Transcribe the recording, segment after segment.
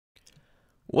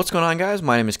What's going on, guys?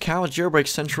 My name is Cal with Jailbreak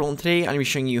Central, and today I'm going to be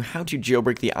showing you how to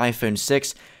jailbreak the iPhone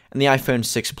 6 and the iPhone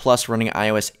 6 Plus running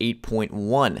iOS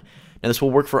 8.1. Now, this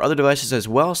will work for other devices as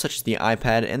well, such as the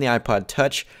iPad and the iPod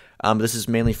Touch. This is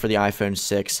mainly for the iPhone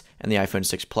 6 and the iPhone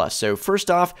 6 Plus. So first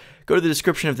off, go to the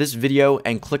description of this video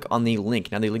and click on the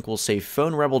link. Now, the link will say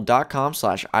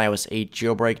phonerebel.com/iOS8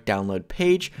 jailbreak download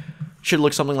page. Should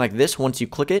look something like this once you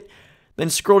click it. Then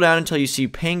scroll down until you see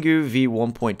Pangu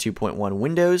v1.2.1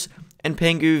 Windows and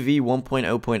Pangu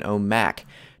v1.0.0 Mac.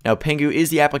 Now, Pangu is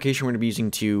the application we're going to be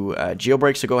using to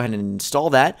jailbreak, so go ahead and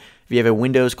install that. If you have a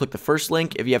Windows, click the first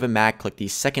link. If you have a Mac, click the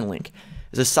second link.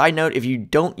 As a side note, if you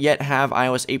don't yet have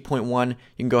iOS 8.1, you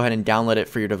can go ahead and download it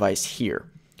for your device here.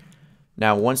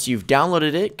 Now, once you've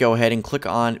downloaded it, go ahead and click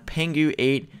on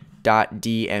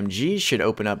pangu8.dmg. Should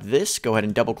open up this. Go ahead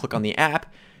and double click on the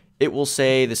app. It will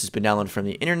say this has been downloaded from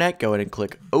the internet. Go ahead and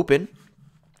click open.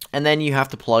 And then you have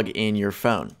to plug in your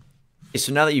phone.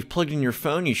 So now that you've plugged in your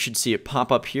phone, you should see it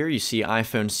pop up here. You see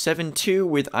iPhone 7 2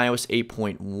 with iOS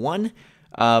 8.1.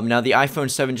 Now, the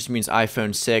iPhone 7 just means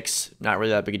iPhone 6. Not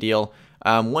really that big a deal.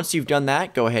 Once you've done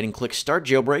that, go ahead and click Start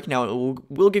Jailbreak. Now, it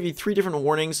will give you 3 different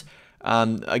warnings.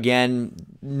 Again,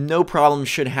 no problem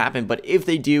should happen, but if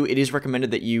they do, it is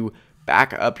recommended that you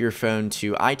back up your phone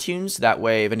to iTunes. That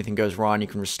way, if anything goes wrong, you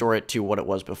can restore it to what it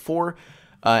was before.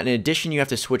 In addition, you have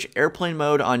to switch airplane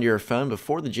mode on your phone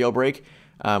before the jailbreak,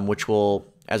 which will,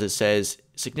 as it says,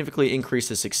 significantly increase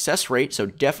the success rate, so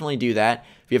definitely do that.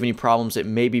 If you have any problems, it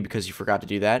may be because you forgot to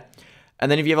do that.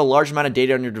 And then if you have a large amount of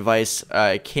data on your device,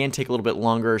 it can take a little bit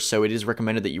longer, so it is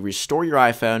recommended that you restore your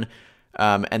iPhone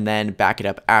and then back it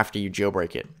up after you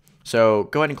jailbreak it. So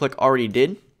go ahead and click Already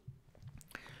Did.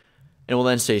 And it will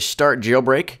then say Start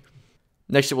Jailbreak.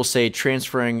 Next, it will say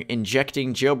Transferring,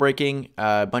 Injecting, Jailbreaking,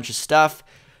 a bunch of stuff.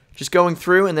 Just going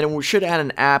through, and then it should add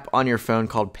an app on your phone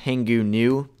called Pangu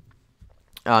New.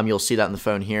 You'll see that on the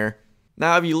phone here.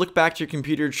 Now, if you look back to your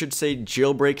computer, it should say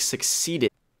Jailbreak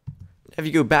Succeeded. If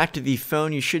you go back to the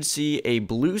phone, you should see a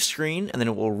blue screen, and then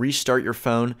it will restart your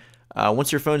phone.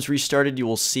 Once your phone's restarted, you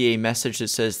will see a message that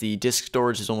says the disk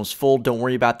storage is almost full. Don't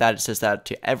worry about that. It says that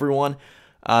to everyone.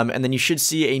 And then you should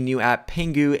see a new app,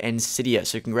 Pangu and Cydia.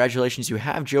 So congratulations, you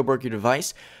have jailbroke your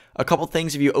device. A couple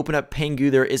things, if you open up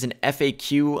Pangu, there is an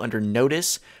FAQ under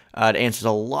Notice. It answers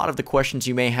a lot of the questions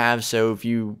you may have, so if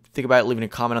you think about leaving a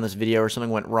comment on this video or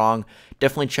something went wrong,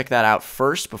 definitely check that out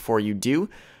first before you do.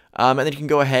 And then you can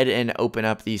go ahead and open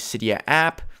up the Cydia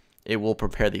app. It will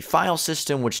prepare the file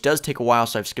system, which does take a while,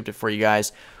 so I've skipped it for you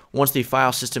guys. Once the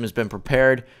file system has been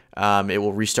prepared, it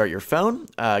will restart your phone.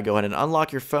 Go ahead and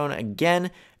unlock your phone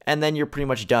again, and then you're pretty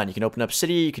much done. You can open up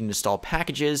Cydia, you can install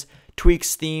packages,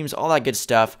 tweaks, themes, all that good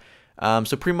stuff.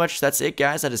 So pretty much that's it,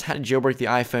 guys. That is how to jailbreak the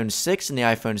iPhone 6 and the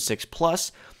iPhone 6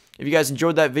 Plus. If you guys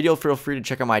enjoyed that video, feel free to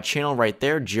check out my channel right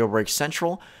there, Jailbreak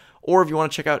Central. Or if you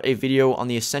want to check out a video on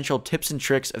the essential tips and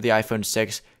tricks of the iPhone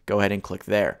 6, go ahead and click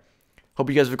there. Hope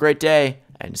you guys have a great day,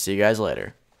 and see you guys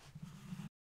later.